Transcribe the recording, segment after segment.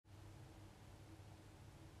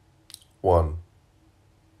1.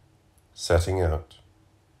 Setting out.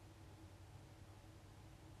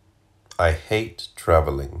 I hate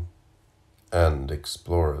traveling and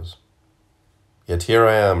explorers. Yet here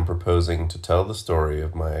I am proposing to tell the story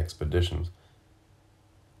of my expeditions.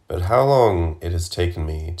 But how long it has taken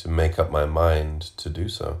me to make up my mind to do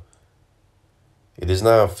so. It is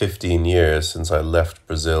now 15 years since I left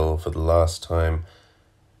Brazil for the last time,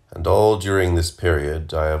 and all during this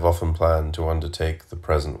period I have often planned to undertake the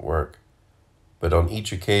present work. But on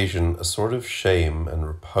each occasion a sort of shame and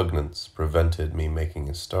repugnance prevented me making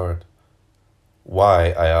a start. Why,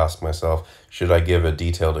 I ask myself, should I give a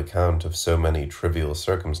detailed account of so many trivial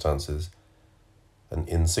circumstances and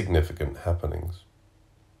insignificant happenings?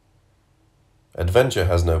 Adventure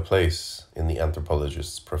has no place in the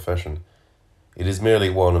anthropologist's profession. It is merely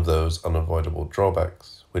one of those unavoidable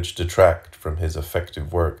drawbacks which detract from his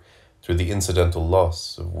effective work through the incidental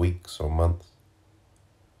loss of weeks or months.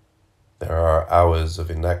 There are hours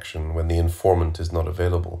of inaction when the informant is not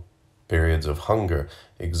available, periods of hunger,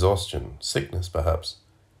 exhaustion, sickness perhaps,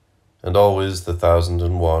 and always the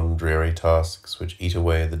 1,001 dreary tasks which eat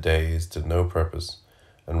away the days to no purpose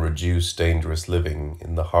and reduce dangerous living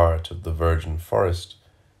in the heart of the virgin forest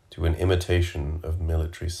to an imitation of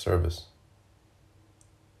military service.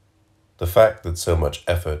 The fact that so much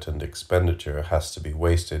effort and expenditure has to be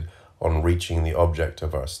wasted on reaching the object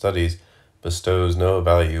of our studies bestows no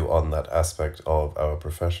value on that aspect of our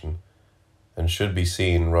profession, and should be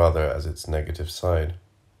seen rather as its negative side.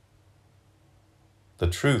 The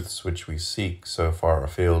truths which we seek so far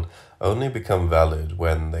afield only become valid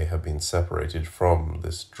when they have been separated from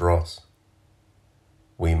this dross.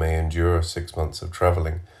 We may endure 6 months of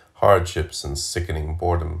travelling, hardships and sickening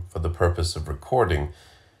boredom for the purpose of recording,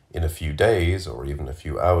 in a few days or even a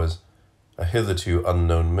few hours, a hitherto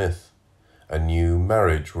unknown myth, a new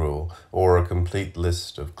marriage rule, or a complete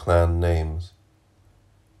list of clan names.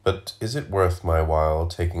 But is it worth my while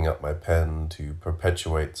taking up my pen to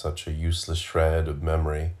perpetuate such a useless shred of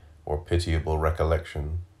memory or pitiable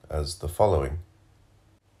recollection as the following?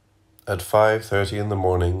 At 5:30 in the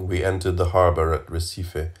morning we entered the harbour at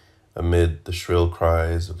Recife, amid the shrill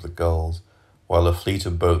cries of the gulls, while a fleet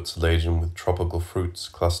of boats laden with tropical fruits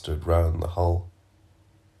clustered round the hull.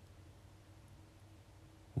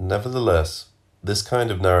 Nevertheless, this kind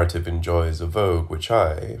of narrative enjoys a vogue which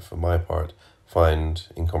I, for my part, find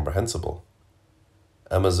incomprehensible.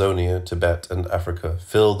 Amazonia, Tibet, and Africa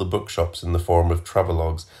fill the bookshops in the form of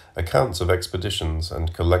travelogues, accounts of expeditions,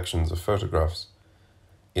 and collections of photographs,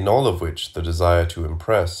 in all of which the desire to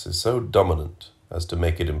impress is so dominant as to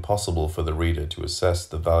make it impossible for the reader to assess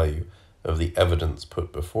the value of the evidence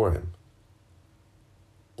put before him.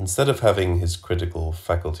 Instead of having his critical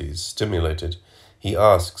faculties stimulated, he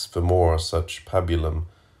asks for more such pabulum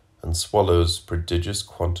and swallows prodigious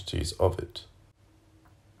quantities of it.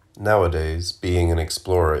 Nowadays, being an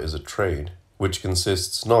explorer is a trade, which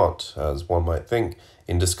consists not, as one might think,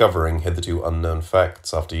 in discovering hitherto unknown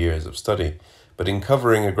facts after years of study, but in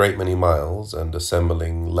covering a great many miles and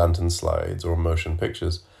assembling lantern slides or motion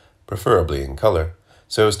pictures, preferably in color,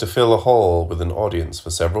 so as to fill a hall with an audience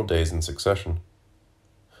for several days in succession.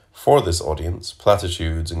 For this audience,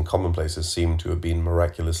 platitudes and commonplaces seem to have been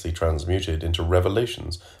miraculously transmuted into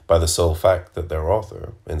revelations by the sole fact that their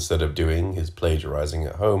author, instead of doing his plagiarizing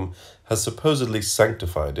at home, has supposedly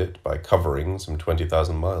sanctified it by covering some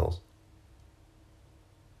 20,000 miles.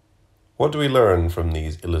 What do we learn from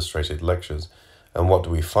these illustrated lectures, and what do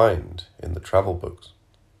we find in the travel books?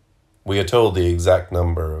 We are told the exact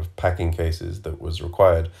number of packing cases that was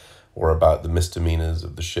required, or about the misdemeanors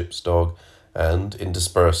of the ship's dog, and,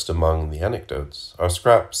 interspersed among the anecdotes, are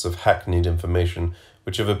scraps of hackneyed information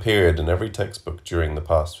which have appeared in every textbook during the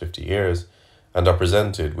past 50 years, and are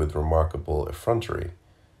presented with remarkable effrontery,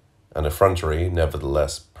 an effrontery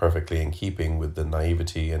nevertheless perfectly in keeping with the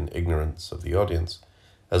naivety and ignorance of the audience,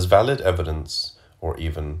 as valid evidence or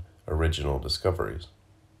even original discoveries.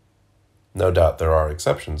 No doubt there are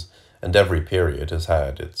exceptions, and every period has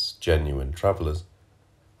had its genuine travellers.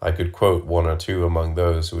 I could quote one or two among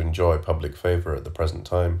those who enjoy public favour at the present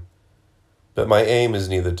time. But my aim is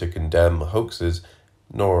neither to condemn hoaxes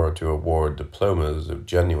nor to award diplomas of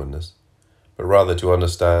genuineness, but rather to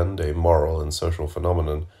understand a moral and social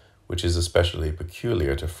phenomenon which is especially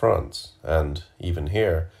peculiar to France and, even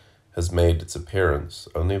here, has made its appearance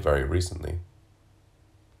only very recently.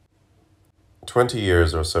 20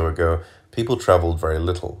 years or so ago, people travelled very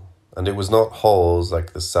little, and it was not halls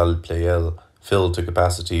like the Salle Pleyel, filled to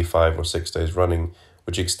capacity 5 or 6 days running,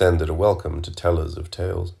 which extended a welcome to tellers of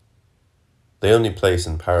tales. The only place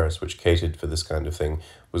in Paris which catered for this kind of thing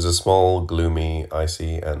was a small, gloomy,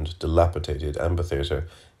 icy, and dilapidated amphitheatre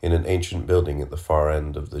in an ancient building at the far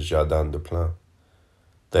end of the Jardin des Plantes.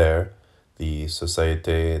 There, the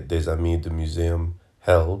Société des Amis du Muséum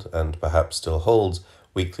held, and perhaps still holds,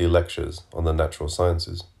 weekly lectures on the natural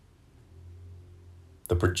sciences.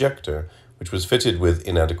 The projector, which was fitted with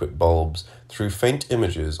inadequate bulbs, threw faint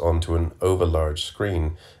images onto an overlarge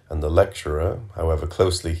screen, and the lecturer, however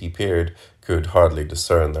closely he peered, could hardly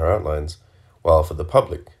discern their outlines, while for the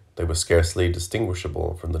public they were scarcely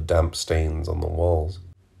distinguishable from the damp stains on the walls.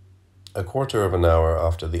 A quarter of an hour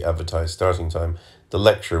after the advertised starting time, the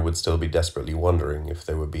lecturer would still be desperately wondering if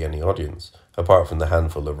there would be any audience, apart from the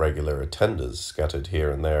handful of regular attenders scattered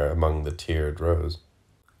here and there among the tiered rows.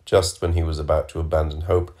 Just when he was about to abandon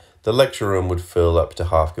hope, the lecture room would fill up to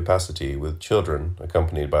half capacity with children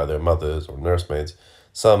accompanied by their mothers or nursemaids,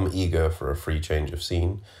 some eager for a free change of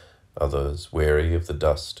scene, others weary of the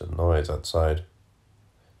dust and noise outside.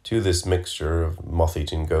 To this mixture of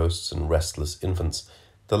moth-eaten ghosts and restless infants,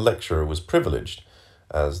 the lecturer was privileged,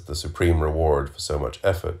 as the supreme reward for so much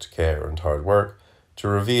effort, care, and hard work, to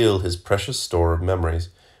reveal his precious store of memories,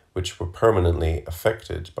 which were permanently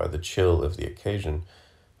affected by the chill of the occasion,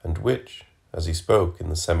 and which, as he spoke in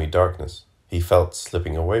the semi-darkness, he felt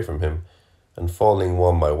slipping away from him and falling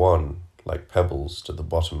one by one like pebbles to the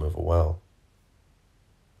bottom of a well.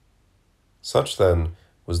 Such, then,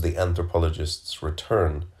 was the anthropologist's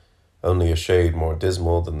return, only a shade more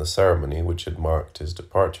dismal than the ceremony which had marked his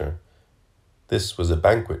departure. This was a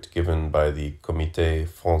banquet given by the Comité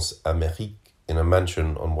France-Amérique in a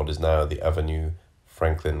mansion on what is now the Avenue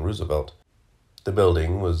Franklin Roosevelt. The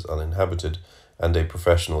building was uninhabited, and a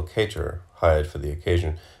professional caterer, hired for the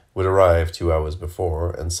occasion, would arrive 2 hours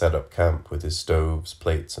before and set up camp with his stoves,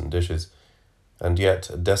 plates, and dishes, and yet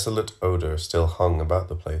a desolate odour still hung about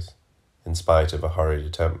the place, in spite of a hurried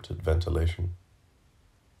attempt at ventilation.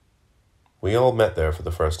 We all met there for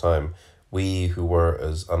the first time, we who were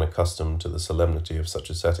as unaccustomed to the solemnity of such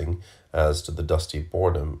a setting as to the dusty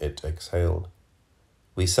boredom it exhaled.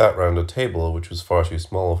 We sat round a table which was far too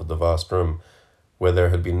small for the vast room, where there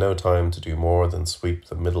had been no time to do more than sweep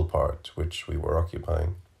the middle part which we were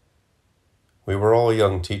occupying. We were all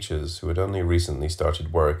young teachers who had only recently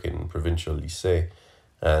started work in provincial lycées,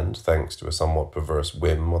 and, thanks to a somewhat perverse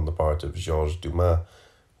whim on the part of Georges Dumas,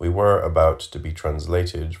 we were about to be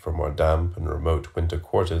translated from our damp and remote winter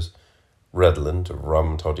quarters, redolent of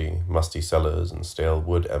rum toddy, musty cellars, and stale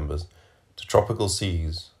wood embers, to tropical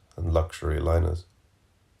seas and luxury liners,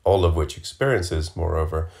 all of which experiences,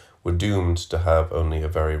 moreover, were doomed to have only a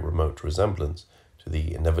very remote resemblance to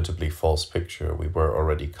the inevitably false picture we were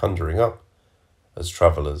already conjuring up, as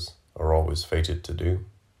travellers are always fated to do.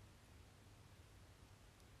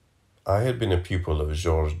 I had been a pupil of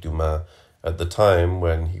Georges Dumas at the time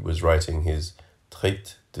when he was writing his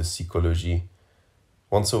Traites de psychologie.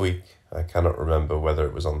 Once a week, I cannot remember whether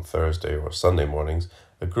it was on Thursday or Sunday mornings,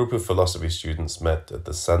 a group of philosophy students met at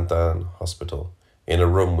the Sainte-Anne Hospital, in a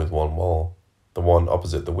room with one wall, the one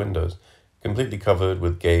opposite the windows, completely covered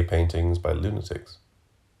with gay paintings by lunatics.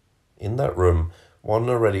 In that room, one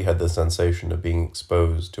already had the sensation of being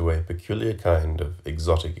exposed to a peculiar kind of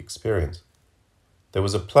exotic experience. There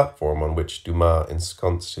was a platform on which Dumas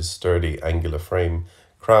ensconced his sturdy, angular frame,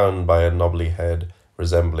 crowned by a knobbly head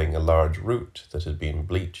resembling a large root that had been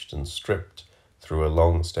bleached and stripped through a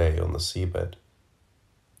long stay on the seabed.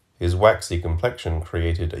 His waxy complexion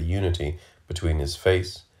created a unity between his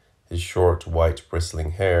face, his short, white,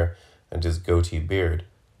 bristling hair, and his goatee beard,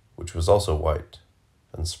 which was also white,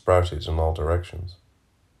 and sprouted in all directions.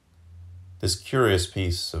 This curious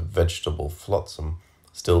piece of vegetable flotsam,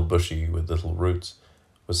 still bushy with little roots,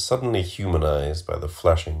 was suddenly humanized by the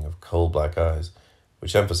flashing of coal-black eyes,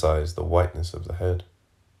 which emphasized the whiteness of the head.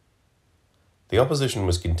 The opposition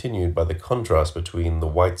was continued by the contrast between the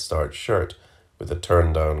white-starched shirt with a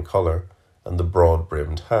turned-down collar and the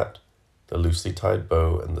broad-brimmed hat, the loosely tied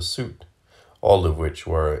bow, and the suit, all of which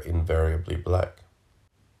were invariably black.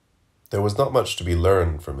 There was not much to be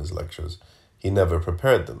learned from his lectures. He never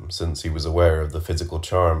prepared them, since he was aware of the physical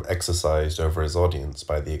charm exercised over his audience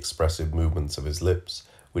by the expressive movements of his lips,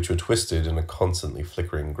 which were twisted in a constantly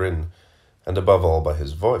flickering grin, and above all by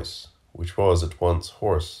his voice, which was at once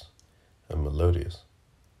hoarse and melodious.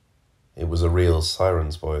 It was a real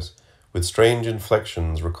siren's voice, with strange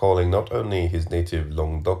inflections recalling not only his native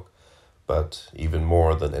Languedoc, but, even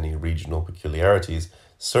more than any regional peculiarities,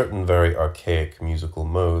 certain very archaic musical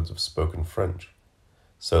modes of spoken French,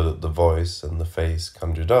 so that the voice and the face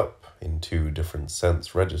conjured up, in two different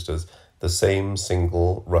sense registers, the same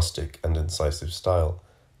single, rustic, and incisive style,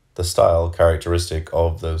 the style characteristic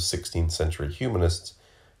of those 16th century humanists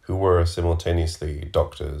who were simultaneously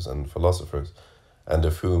doctors and philosophers, and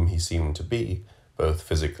of whom he seemed to be, both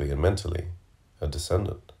physically and mentally, a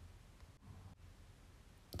descendant.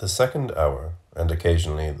 The second hour, and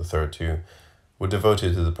occasionally the third too, were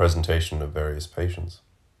devoted to the presentation of various patients.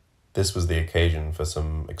 This was the occasion for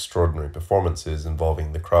some extraordinary performances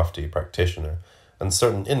involving the crafty practitioner and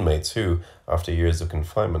certain inmates who, after years of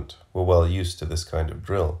confinement, were well used to this kind of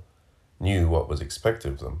drill, knew what was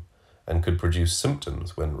expected of them, and could produce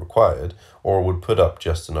symptoms when required, or would put up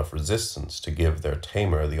just enough resistance to give their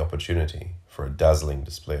tamer the opportunity for a dazzling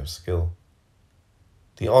display of skill.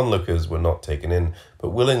 The onlookers were not taken in, but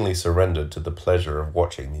willingly surrendered to the pleasure of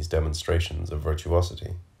watching these demonstrations of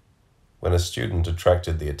virtuosity. When a student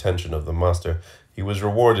attracted the attention of the master, he was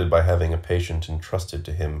rewarded by having a patient entrusted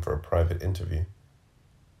to him for a private interview.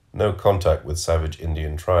 No contact with savage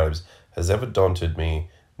Indian tribes has ever daunted me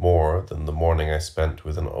more than the morning I spent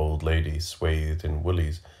with an old lady swathed in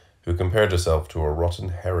woolies, who compared herself to a rotten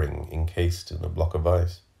herring encased in a block of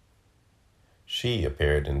ice. She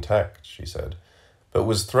appeared intact, she said, but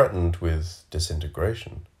was threatened with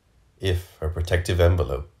disintegration if her protective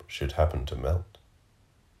envelope should happen to melt.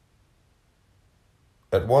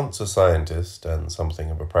 At once a scientist and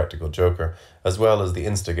something of a practical joker, as well as the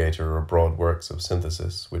instigator of broad works of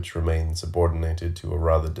synthesis which remain subordinated to a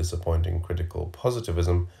rather disappointing critical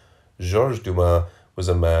positivism, Georges Dumas was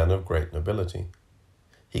a man of great nobility.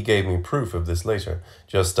 He gave me proof of this later,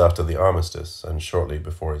 just after the armistice and shortly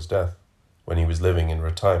before his death, when he was living in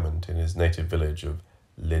retirement in his native village of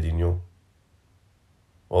Lédignan.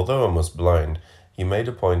 Although almost blind, he made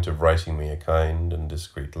a point of writing me a kind and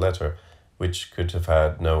discreet letter, which could have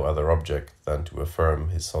had no other object than to affirm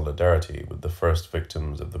his solidarity with the first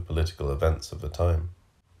victims of the political events of the time.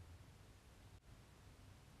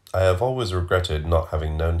 I have always regretted not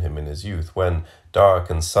having known him in his youth, when, dark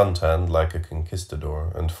and suntanned like a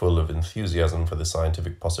conquistador, and full of enthusiasm for the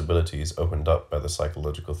scientific possibilities opened up by the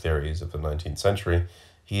psychological theories of the 19th century,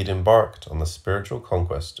 he had embarked on the spiritual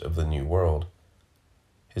conquest of the New World.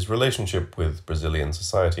 His relationship with Brazilian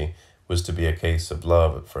society was to be a case of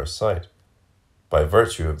love at first sight. By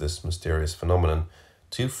virtue of this mysterious phenomenon,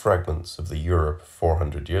 two fragments of the Europe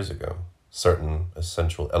 400 years ago, certain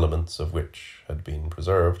essential elements of which had been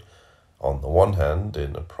preserved, on the one hand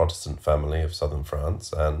in a Protestant family of southern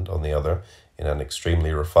France, and on the other in an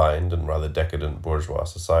extremely refined and rather decadent bourgeois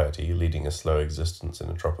society leading a slow existence in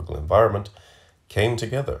a tropical environment, came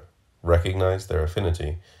together, recognized their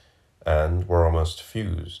affinity, and were almost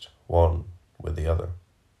fused, one with the other.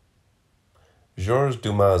 Georges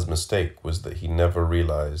Dumas' mistake was that he never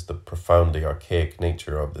realized the profoundly archaic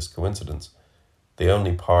nature of this coincidence. The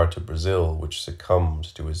only part of Brazil which succumbed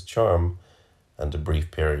to his charm, and a brief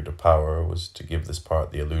period of power was to give this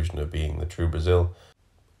part the illusion of being the true Brazil,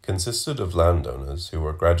 consisted of landowners who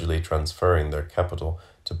were gradually transferring their capital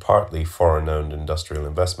to partly foreign-owned industrial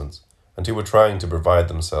investments, and who were trying to provide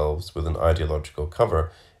themselves with an ideological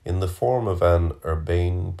cover in the form of an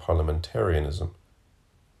urbane parliamentarianism.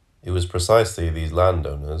 It was precisely these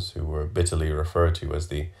landowners who were bitterly referred to as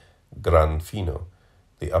the gran fino,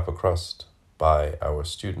 the upper crust, by our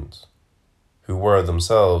students, who were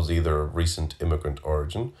themselves either of recent immigrant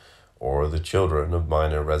origin or the children of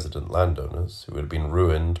minor resident landowners who had been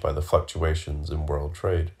ruined by the fluctuations in world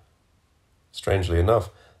trade. Strangely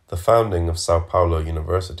enough, the founding of Sao Paulo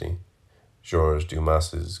University, Georges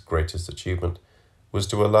Dumas's greatest achievement, was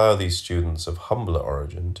to allow these students of humbler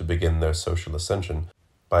origin to begin their social ascension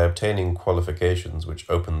by obtaining qualifications which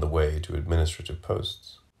opened the way to administrative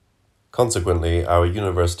posts. Consequently, our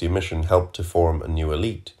university mission helped to form a new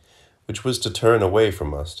elite, which was to turn away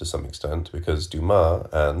from us to some extent because Dumas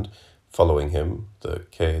and, following him, the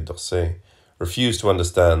Quai d'Orsay, refused to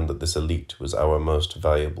understand that this elite was our most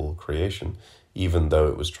valuable creation, even though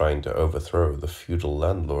it was trying to overthrow the feudal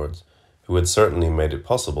landlords, who had certainly made it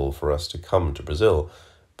possible for us to come to Brazil,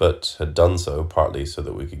 but had done so partly so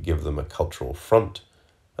that we could give them a cultural front,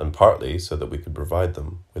 and partly so that we could provide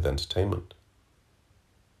them with entertainment.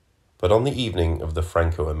 But on the evening of the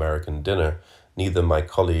Franco-American dinner, neither my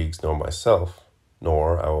colleagues nor myself,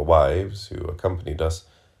 nor our wives who accompanied us,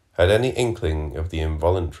 had any inkling of the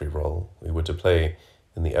involuntary role we were to play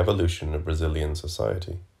in the evolution of Brazilian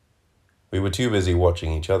society. We were too busy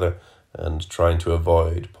watching each other and trying to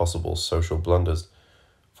avoid possible social blunders,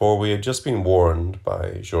 for we had just been warned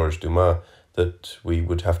by Georges Dumas that we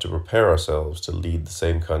would have to prepare ourselves to lead the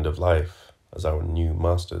same kind of life as our new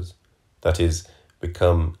masters, that is,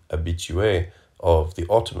 become habitués of the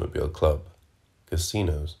automobile club,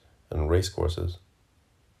 casinos, and racecourses.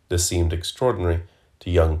 This seemed extraordinary, to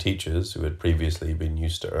young teachers who had previously been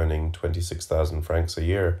used to earning 26,000 francs a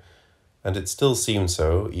year, and it still seemed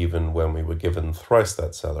so even when we were given thrice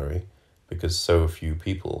that salary, because so few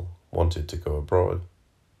people wanted to go abroad.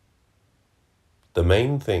 The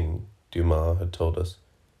main thing, Dumas had told us,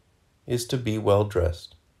 is to be well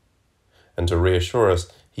dressed. And to reassure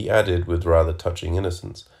us, he added with rather touching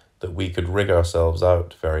innocence that we could rig ourselves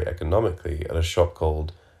out very economically at a shop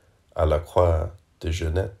called à la Croix de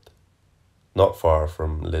Jeannette, not far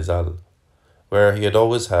from Les Halles, where he had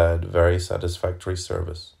always had very satisfactory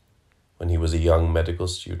service when he was a young medical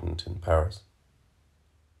student in Paris.